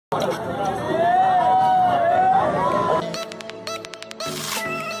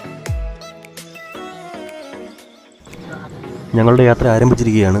ഞങ്ങളുടെ യാത്ര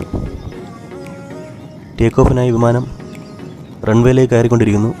ആരംഭിച്ചിരിക്കുകയാണ്. ടേക്ക് ഓഫിനായി വിമാനം റൺവേയിലേക്ക്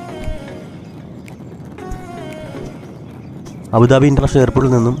കയറിക്കൊണ്ടിരിക്കുന്നു. അബുദാബി ഇൻ്റർനാഷണൽ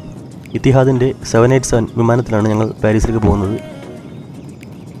എയർപോർട്ടിൽ നിന്നും ഇത്തിഹാദിൻ്റെ 787 വിമാനത്തിലാണ് ഞങ്ങൾ പാരീസിലേക്ക് പോകുന്നത്.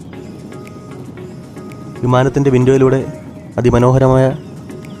 വിമാനത്തിൻ്റെ വിൻഡോയിലൂടെ അതിമനോഹരമായ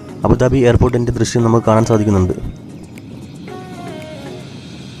അബുദാബി എയർപോർട്ടിൻ്റെ ദൃശ്യം നമുക്ക് കാണാൻ സാധിക്കുന്നുണ്ട്.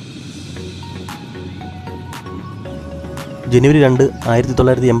 ജനുവരി 2,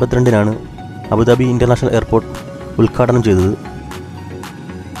 1982 അബുദാബി ഇൻ്റർനാഷണൽ എയർപോർട്ട് ഉദ്ഘാടനം ചെയ്തത്.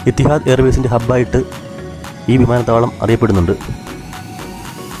 എത്തിഹാദ് എയർവേസിൻ്റെ ഹബ്ബായിട്ട് ഈ വിമാനത്താവളം അറിയപ്പെടുന്നുണ്ട്.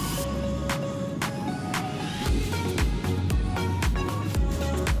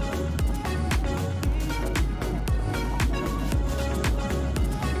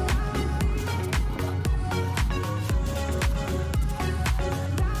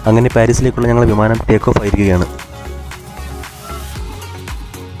 അങ്ങനെ പാരീസിലേക്കുള്ള ഞങ്ങളുടെ വിമാനം ടേക്ക് ഓഫ് ആയിരിക്കുകയാണ്.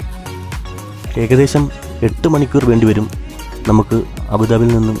 ഏകദേശം 8 മണിക്കൂർ വേണ്ടിവരും നമുക്ക്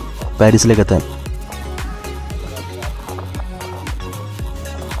അബുദാബിയിൽ നിന്നും പാരീസിലേക്ക് എത്താൻ.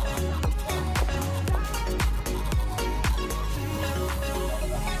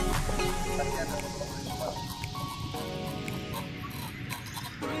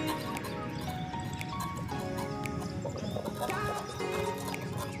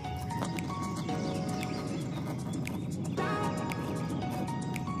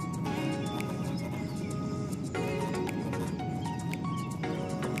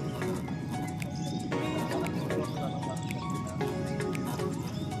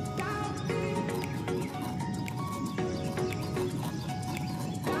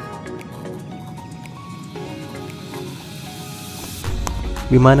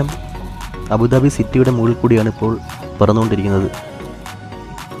 വിമാനം അബുദാബി സിറ്റിയുടെ മുകളിൽ കൂടിയാണ് ഇപ്പോൾ പറന്നുകൊണ്ടിരിക്കുന്നത്.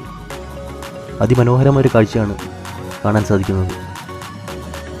 അതിമനോഹരമായ ഒരു കാഴ്ചയാണ് കാണാൻ സാധിക്കുന്നത്.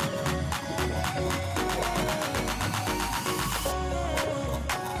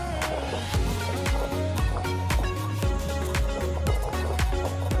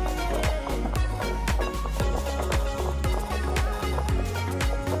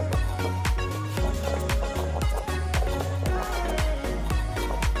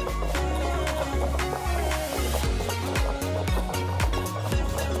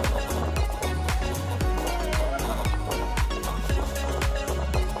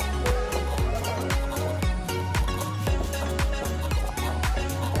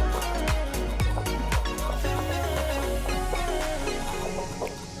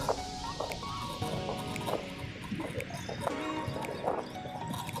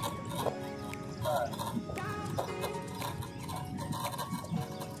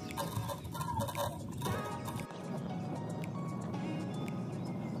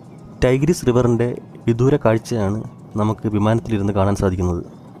 ടൈഗ്രിസ് റിവറിൻ്റെ വിദൂര കാഴ്ചയാണ് നമുക്ക് വിമാനത്തിലിരുന്ന് കാണാൻ സാധിക്കുന്നത്.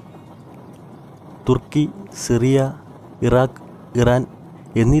 തുർക്കി, സിറിയ, ഇറാഖ്, ഇറാൻ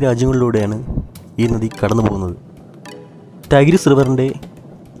എന്നീ രാജ്യങ്ങളിലൂടെയാണ് ഈ നദി കടന്നു പോകുന്നത്. ടൈഗ്രിസ് റിവറിൻ്റെ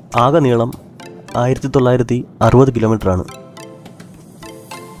ആകെ നീളം 1960 കിലോമീറ്ററാണ്.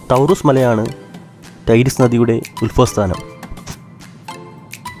 തൗറൂസ് മലയാണ് ടൈഗ്രിസ് നദിയുടെ ഉത്ഭവസ്ഥാനം.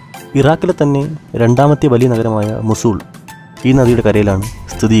 ഇറാഖിലെ തന്നെ രണ്ടാമത്തെ വലിയ നഗരമായ മൊസൂൾ ഈ നദിയുടെ കരയിലാണ്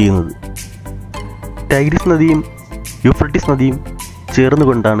സ്ഥിതി ചെയ്യുന്നത്. ടൈഗ്രിസ് നദിയും യൂഫ്രട്ടീസ് നദിയും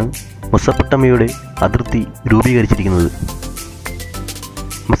ചേർന്നുകൊണ്ടാണ് മെസൊപ്പൊട്ടാമിയയുടെ അതിർത്തി രൂപീകരിച്ചിരിക്കുന്നത്.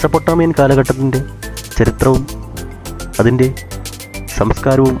 മെസൊപ്പൊട്ടാമിയൻ കാലഘട്ടത്തിൻ്റെ ചരിത്രവും അതിൻ്റെ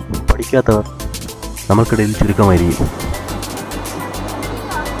സംസ്കാരവും പഠിക്കാത്തവർ നമ്മൾക്കിടയിൽ ചുരുക്കമായിരിക്കും.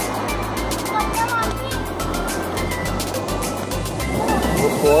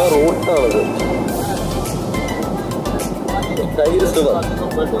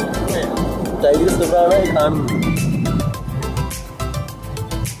 ടൈഗ്രിസ് റിവറാണ് കാണുന്നത്.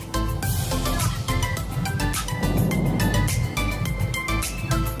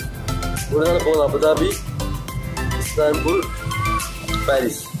 ഇവിടെയാണ് പോകുന്നത്. Abu Dhabi, Istanbul,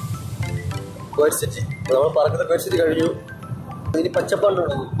 Paris, Kuwait city. നമ്മൾ പറക്കുന്ന കുവൈറ്റ് സിറ്റി കഴിഞ്ഞു. ഇനി പച്ചപ്പാണ്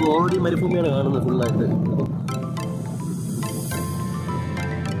ഓൾറെഡി മരുഭൂമിയാണ് കാണുന്നത് ഫുള്ളായിട്ട്.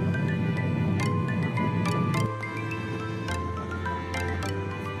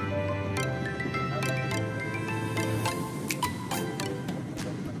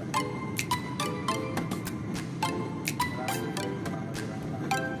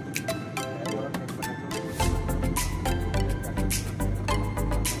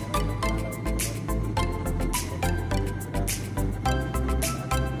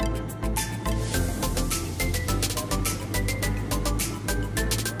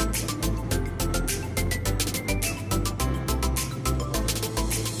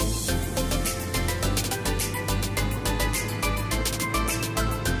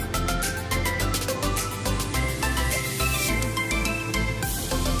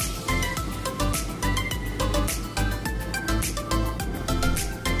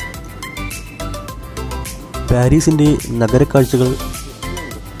 പാരീസിൻ്റെ നഗരക്കാഴ്ചകൾ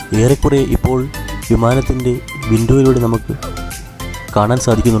ഏറെക്കുറെ ഇപ്പോൾ വിമാനത്തിൻ്റെ വിൻഡോയിലൂടെ നമുക്ക് കാണാൻ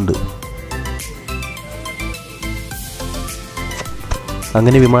സാധിക്കുന്നുണ്ട്.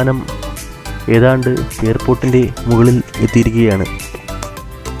 അങ്ങനെ വിമാനം ഏതാണ്ട് എയർപോർട്ടിൻ്റെ മുകളിൽ എത്തിയിരിക്കുകയാണ്.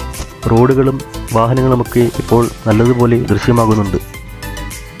 റോഡുകളും വാഹനങ്ങളുമൊക്കെ ഇപ്പോൾ നല്ലതുപോലെ ദൃശ്യമാകുന്നുണ്ട്.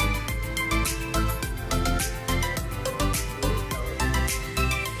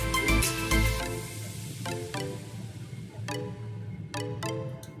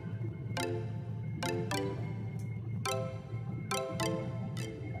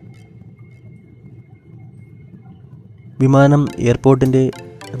 വിമാനം എയർപോർട്ടിൻ്റെ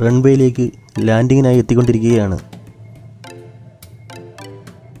റൺവേയിലേക്ക് ലാൻഡിങ്ങിനായി എത്തിക്കൊണ്ടിരിക്കുകയാണ്.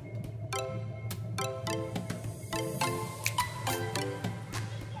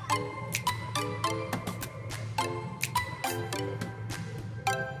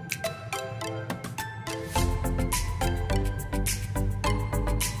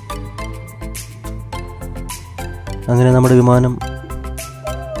 അങ്ങനെ നമ്മുടെ വിമാനം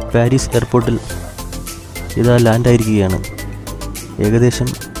പാരീസ് എയർപോർട്ടിൽ ഇതാ ലാൻഡായിരിക്കുകയാണ്. ഏകദേശം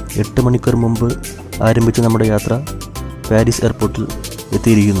 8 മണിക്കൂർ മുമ്പ് ആരംഭിച്ച നമ്മുടെ യാത്ര പാരീസ് എയർപോർട്ടിൽ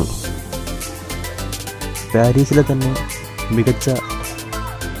എത്തിയിരിക്കുന്നു. പാരീസിലെ തന്നെ മികച്ച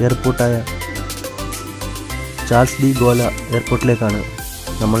എയർപോർട്ടായ ചാൾസ് ഡി ഗോല എയർപോർട്ടിലേക്കാണ്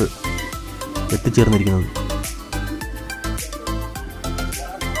നമ്മൾ എത്തിച്ചേർന്നിരിക്കുന്നത്.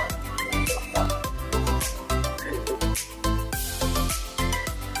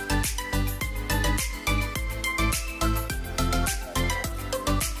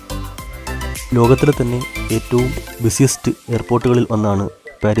 ലോകത്തിലെ തന്നെ ഏറ്റവും ബിസിയസ്റ്റ് എയർപോർട്ടുകളിൽ ഒന്നാണ്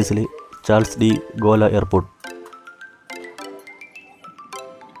പാരീസിലെ ചാൾസ് ഡി ഗോല എയർപോർട്ട്.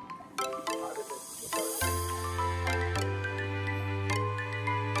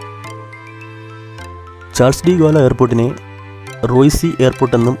 ചാൾസ് ഡി ഗോല എയർപോർട്ടിനെ റോയ്സി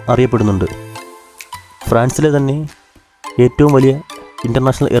എയർപോർട്ട് എന്നും അറിയപ്പെടുന്നുണ്ട്. ഫ്രാൻസിലെ തന്നെ ഏറ്റവും വലിയ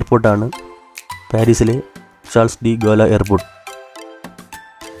ഇൻ്റർനാഷണൽ എയർപോർട്ടാണ് പാരീസിലെ ചാൾസ് ഡി ഗോല എയർപോർട്ട്.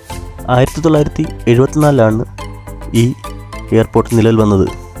 1974 ഈ എയർപോർട്ട് നിലവിൽ വന്നത്.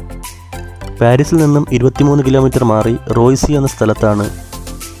 പാരീസിൽ നിന്നും 23 കിലോമീറ്റർ മാറി റോയ്സി എന്ന സ്ഥലത്താണ്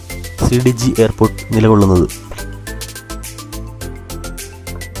CDG എയർപോർട്ട് നിലകൊള്ളുന്നത്.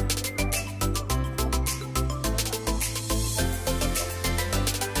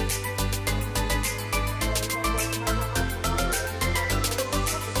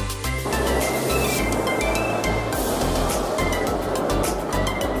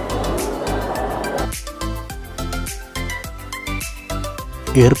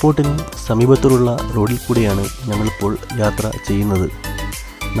 എയർപോർട്ടിന് സമീപത്തുള്ള റോഡിൽ കൂടെയാണ് ഞങ്ങളിപ്പോൾ യാത്ര ചെയ്യുന്നത്.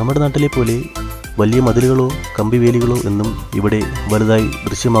 നമ്മുടെ നാട്ടിലെ പോലെ വലിയ മതിലുകളോ കമ്പിവേലികളോ ഒന്നും ഇവിടെ വലുതായി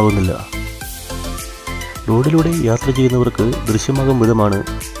ദൃശ്യമാകുന്നില്ല. റോഡിലൂടെ യാത്ര ചെയ്യുന്നവർക്ക് ദൃശ്യമാകും വിധമാണ്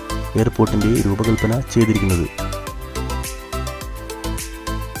എയർപോർട്ടിൻ്റെ രൂപകൽപ്പന ചെയ്തിരിക്കുന്നത്.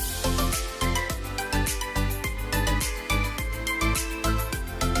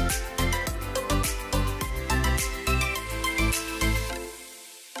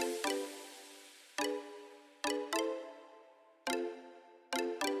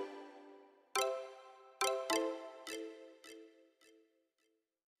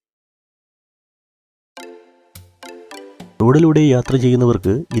 റോഡിലൂടെ യാത്ര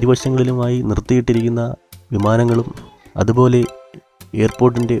ചെയ്യുന്നവർക്ക് ഇരുവശങ്ങളിലുമായി നിർത്തിയിട്ടിരിക്കുന്ന വിമാനങ്ങളും അതുപോലെ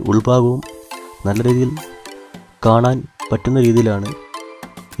എയർപോർട്ടിൻ്റെ ഉൾഭാഗവും നല്ല രീതിയിൽ കാണാൻ പറ്റുന്ന രീതിയിലാണ്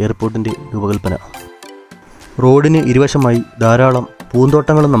എയർപോർട്ടിൻ്റെ രൂപകൽപ്പന. റോഡിന് ഇരുവശമായി ധാരാളം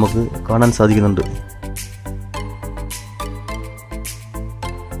പൂന്തോട്ടങ്ങളും നമുക്ക് കാണാൻ സാധിക്കുന്നുണ്ട്.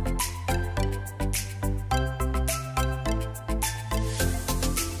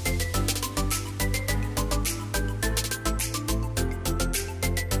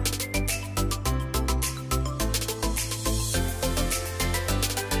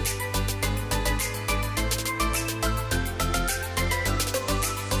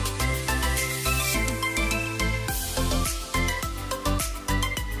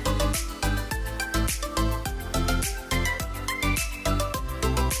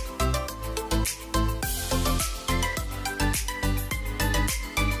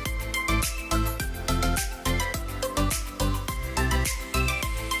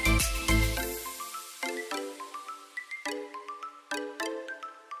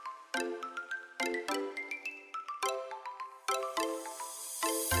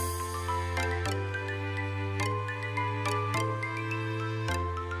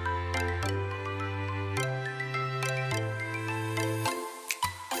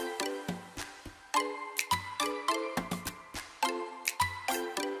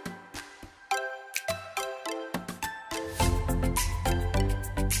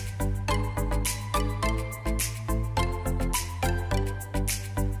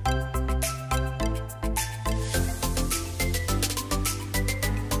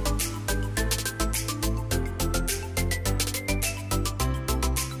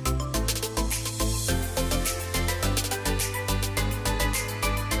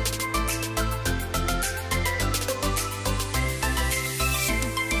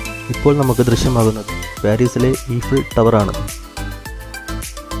 ഇപ്പോൾ നമുക്ക് ദൃശ്യമാകുന്നത് പാരീസിലെ ഈഫിൾ ടവറാണ്.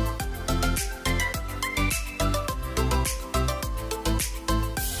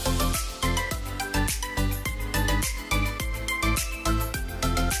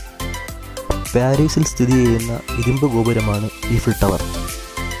 പാരീസിൽ സ്ഥിതി ചെയ്യുന്ന ഇരുമ്പ് ഗോപുരമാണ് ഈഫിൾ ടവർ.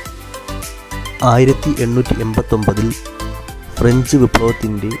 1889 ഫ്രഞ്ച്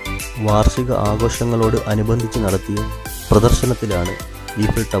വിപ്ലവത്തിൻ്റെ വാർഷിക ആഘോഷങ്ങളോട് അനുബന്ധിച്ച് നടത്തിയ പ്രദർശനത്തിലാണ്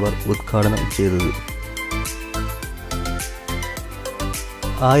ഈഫിൾ ടവർ ഉദ്ഘാടനം ചെയ്തത്.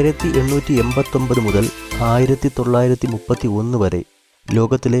 1889 മുതൽ 1931 വരെ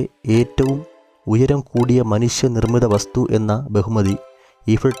ലോകത്തിലെ ഏറ്റവും ഉയരം കൂടിയ മനുഷ്യനിർമ്മിത വസ്തു എന്ന ബഹുമതി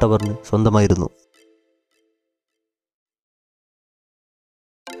ഈഫിൾ ടവറിന് സ്വന്തമായിരുന്നു.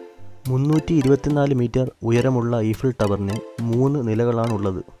 324 മീറ്റർ ഉയരമുള്ള ഈഫിൾ ടവറിന് 3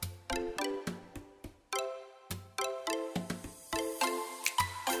 നിലകളാണുള്ളത്.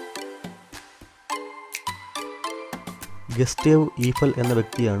 ഗസ്റ്റേവ് ഈഫൽ എന്ന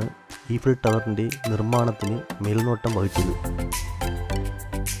വ്യക്തിയാണ് ഈഫിൾ ടവറിൻ്റെ നിർമ്മാണത്തിന് മേൽനോട്ടം വഹിച്ചത്.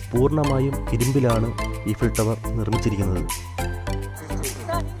 പൂർണ്ണമായും ഇരുമ്പിലാണ് ഈഫിൾ ടവർ നിർമ്മിച്ചിരിക്കുന്നത്.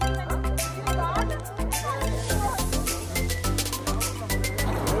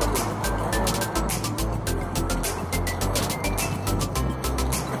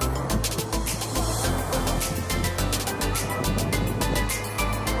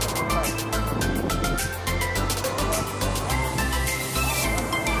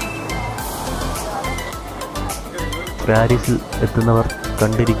 പാരീസിൽ എത്തുന്നവർ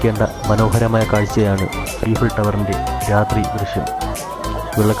കണ്ടിരിക്കേണ്ട മനോഹരമായ കാഴ്ചയാണ് ഈഫിൾ ടവറിൻ്റെ രാത്രി ദൃശ്യം.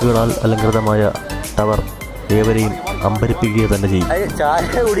 വിളക്കുകളാൽ അലങ്കൃതമായ ടവർ ഏവരെയും അമ്പരിപ്പിക്കുക തന്നെ ചെയ്യും.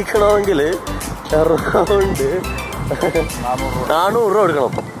 ചായ കുടിക്കണമെങ്കിൽ അറൗണ്ട് 400 രൂപ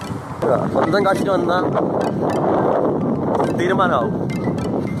കൊടുക്കണം. സ്വന്തം കാശിന് വന്നാൽ തീരുമാനമാവും.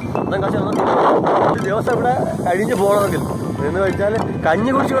 സ്വന്തം കാശിന് വന്നാൽ ഒരു ദിവസം ഇവിടെ കഴിഞ്ഞ് പോകണമെങ്കിൽ എന്ന് വെച്ചാൽ കഞ്ഞി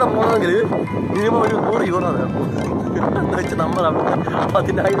കുടിച്ച് ഇവിടെ പോകണമെങ്കിൽ മിനിമം ഒരു 100 യൂറോ വേണം. എന്ന് വെച്ച് നമ്മൾ അവിടെ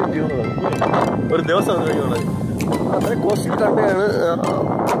 10,000 രൂപ ഒരു ദിവസം കഴിഞ്ഞുള്ളത്. അത്രയും കോസ്റ്റ്ലി കണ്ടയാണ്.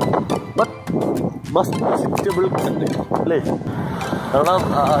 ബട്ട് മസ്റ്റ് സിറ്റബിൾ കണ്ട് അല്ലേ? കാരണം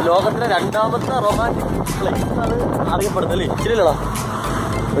ലോകത്തിലെ 2ാമത്തെ റൊമാൻറ്റിക് പ്ലേസാണ് അറിയപ്പെടുന്നത് അല്ലേ? ശരിയല്ലടാ?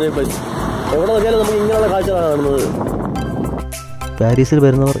 അതേ പ്ലേസ് എവിടെ നോക്കിയാലും നമുക്ക് ഇങ്ങനെയുള്ള കാഴ്ചകളാണ് കാണുന്നത്. പാരീസിൽ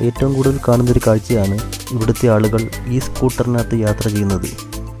വരുന്നവർ ഏറ്റവും കൂടുതൽ കാണുന്നൊരു കാഴ്ചയാണ് ഇവിടുത്തെ ആളുകൾ ഈ സ്കൂട്ടറിനകത്ത് യാത്ര ചെയ്യുന്നത്.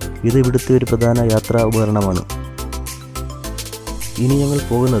 ഇത് ഇവിടുത്തെ ഒരു പ്രധാന യാത്രാ ഉപകരണമാണ്. ഇനി ഞങ്ങൾ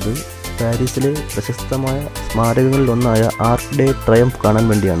പോകുന്നത് പാരീസിലെ പ്രശസ്തമായ സ്മാരകങ്ങളിലൊന്നായ ആർക്ക് ഡേ ട്രയംഫ് കാണാൻ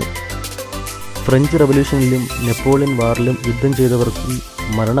വേണ്ടിയാണ്. ഫ്രഞ്ച് റവല്യൂഷനിലും നെപ്പോളിയൻ വാറിലും യുദ്ധം ചെയ്തവർക്കും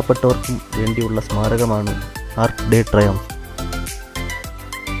മരണപ്പെട്ടവർക്കും വേണ്ടിയുള്ള സ്മാരകമാണ് ആർക്ക് ഡേ ട്രയംഫ്.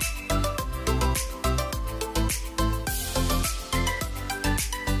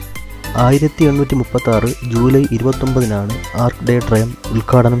 1836 ജൂലൈ 29 ആർക്ക് ഡേ ട്രയംഫ്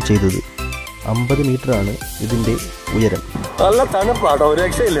ഉദ്ഘാടനം ചെയ്തത്. 50 മീറ്ററാണ് ഇതിൻ്റെ ഉയരം. നല്ല തണുപ്പാട്ടോ, ഒരു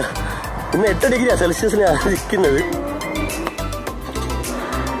രക്ഷയില്ല. ഇന്ന് 8 ഡിഗ്രിയാണ് സെൽഷ്യസിലാണ് നിൽക്കുന്നത്.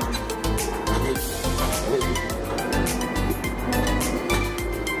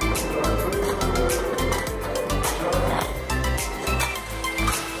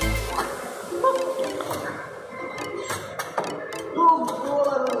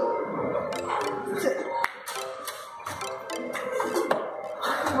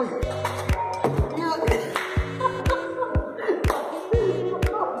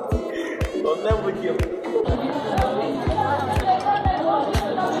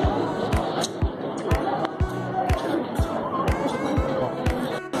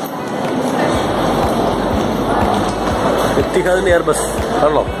 എത്തിഹാദിന്റെ എയർബസ്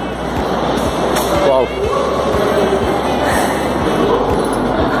ആണല്ലോ.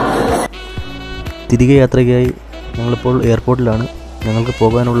 തിരികെ യാത്രയ്ക്കായി ഞങ്ങളിപ്പോൾ എയർപോർട്ടിലാണ്. ഞങ്ങൾക്ക്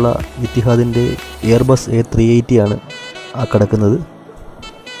പോകാനുള്ള എത്തിഹാദിൻ്റെ എയർബസ് A380 ആണ് ആ കിടക്കുന്നത്.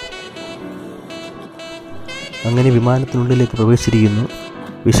 അങ്ങനെ വിമാനത്തിനുള്ളിലേക്ക് പ്രവേശിച്ചിരിക്കുന്നു.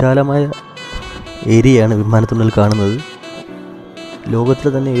 വിശാലമായ ഏരിയയാണ് വിമാനത്തിനുള്ളിൽ കാണുന്നത്.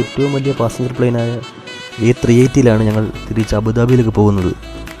 ലോകത്തിലെ തന്നെ ഏറ്റവും വലിയ പാസഞ്ചർ പ്ലെയിനായ A380 ഞങ്ങൾ തിരിച്ച് അബുദാബിയിലേക്ക് പോകുന്നത്.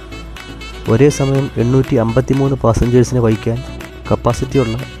 ഒരേ സമയം 853 പാസഞ്ചേഴ്സിനെ വഹിക്കാൻ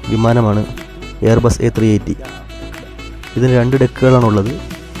കപ്പാസിറ്റിയുള്ള വിമാനമാണ് എയർബസ് A380. ഇതിന് 2 ഡെക്കുകളാണുള്ളത്.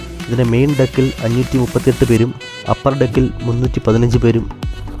 ഇതിൻ്റെ മെയിൻ ഡെക്കിൽ 538 പേരും അപ്പർ ഡെക്കിൽ 315 പേരും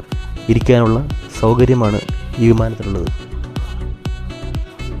ഇരിക്കാനുള്ള സൗകര്യമാണ് ഈ വിമാനത്തിലുള്ളത്.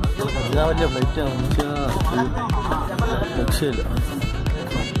 വലിയ ഫ്ലൈറ്റാണ്, രക്ഷയില്ല.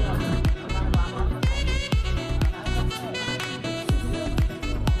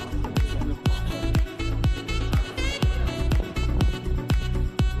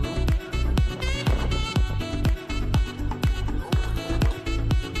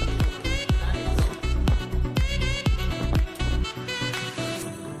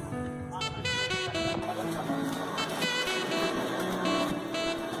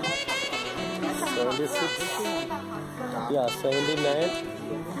 Yeah, 79.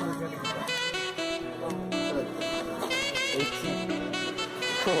 80.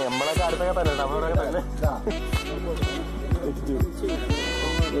 നമ്മളൊക്കെ അടുത്തൊക്കെ തന്നെ നമ്മളൊക്കെ തന്നെ.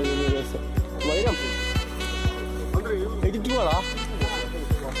 82 ആടാ.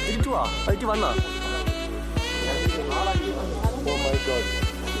 82 ആ? 81 ആ? Oh my god.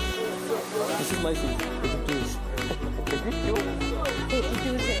 This is my seat. 82. 82?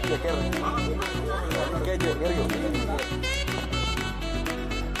 82 is it? Yeah, carry.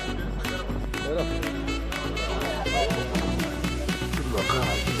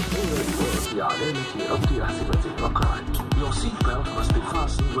 Your seatbelt must be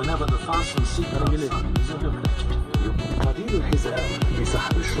fastened whenever the fastened seatbelt sign is illuminated. تعديل الحزام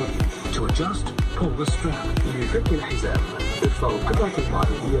بسحب الشرط. To adjust, pull the strap. لفك الحزام ارفع القطعة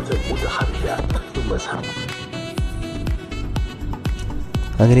المعدنية المتحركة ثم اسحب.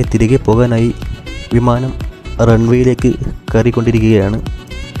 അങ്ങനെ തിരികെ പോകാനായി വിമാനം റൺവേയിലേക്ക് കയറിക്കൊണ്ടിരിക്കുകയാണ്.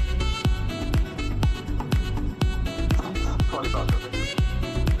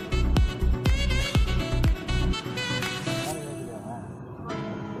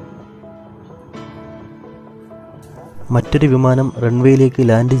 മറ്റൊരു വിമാനം റൺവേയിലേക്ക്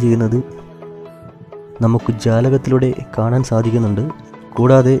ലാൻഡ് ചെയ്യുന്നത് നമുക്ക് ജാലകത്തിലൂടെ കാണാൻ സാധിക്കുന്നുണ്ട്.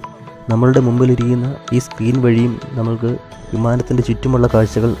 കൂടാതെ നമ്മളുടെ മുമ്പിലിരിക്കുന്ന ഈ സ്ക്രീൻ വഴിയും നമുക്ക് വിമാനത്തിൻ്റെ ചുറ്റുമുള്ള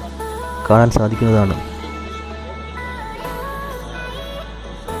കാഴ്ചകൾ കാണാൻ സാധിക്കുന്നതാണ്.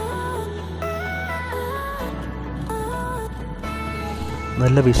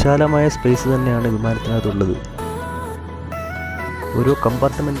 നല്ല വിശാലമായ സ്പേസ് തന്നെയാണ് വിമാനത്തിനകത്തുള്ളത്. ഓരോ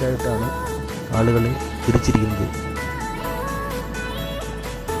കമ്പാർട്ട്മെൻ്റായിട്ടാണ് ആളുകളെ തിരിച്ചിരിക്കുന്നത്.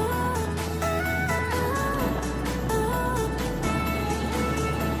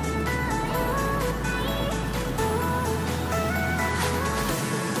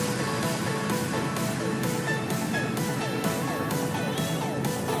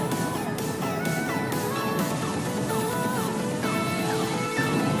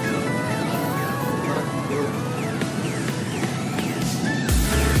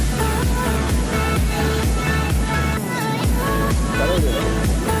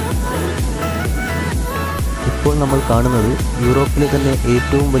 ഇപ്പോൾ നമ്മൾ കാണുന്നത് യൂറോപ്പിലെ തന്നെ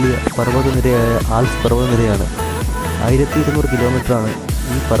ഏറ്റവും വലിയ പർവ്വതനിരയായ ആൽപ്സ് പർവ്വതനിരയാണ്. 1200 കിലോമീറ്ററാണ്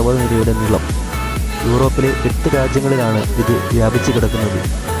ഈ പർവ്വതനിരയുടെ നീളം. യൂറോപ്പിലെ 8 രാജ്യങ്ങളിലാണ് ഇത് വ്യാപിച്ചു കിടക്കുന്നത്.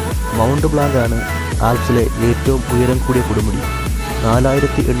 മൗണ്ട് ബ്ലാങ്ക് ആണ് ആൽപ്സിലെ ഏറ്റവും ഉയരം കൂടിയ കൊടുമുടി.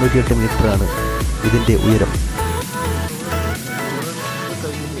 4808 മീറ്ററാണ് ഇതിൻ്റെ ഉയരം.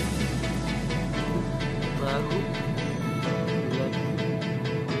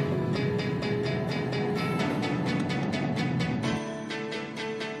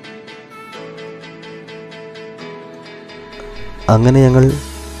 അങ്ങനെ ഞങ്ങൾ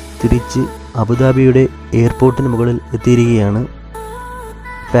തിരിച്ച് അബുദാബിയുടെ എയർപോർട്ടിന് മുകളിൽ എത്തിയിരിക്കുകയാണ്.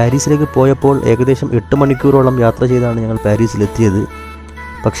 പാരീസിലേക്ക് പോയപ്പോൾ ഏകദേശം 8 മണിക്കൂറോളം യാത്ര ചെയ്താണ് ഞങ്ങൾ പാരീസിലെത്തിയത്.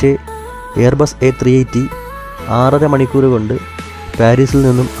 പക്ഷേ എയർബസ് A380 6.5 മണിക്കൂർ കൊണ്ട് പാരീസിൽ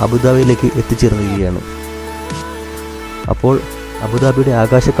നിന്നും അബുദാബിയിലേക്ക് എത്തിച്ചേർന്നിരിക്കുകയാണ്. അപ്പോൾ അബുദാബിയുടെ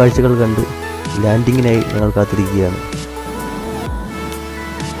ആകാശ കാഴ്ചകൾ കണ്ട് ലാൻഡിങ്ങിനായി ഞങ്ങൾ കാത്തിരിക്കുകയാണ്.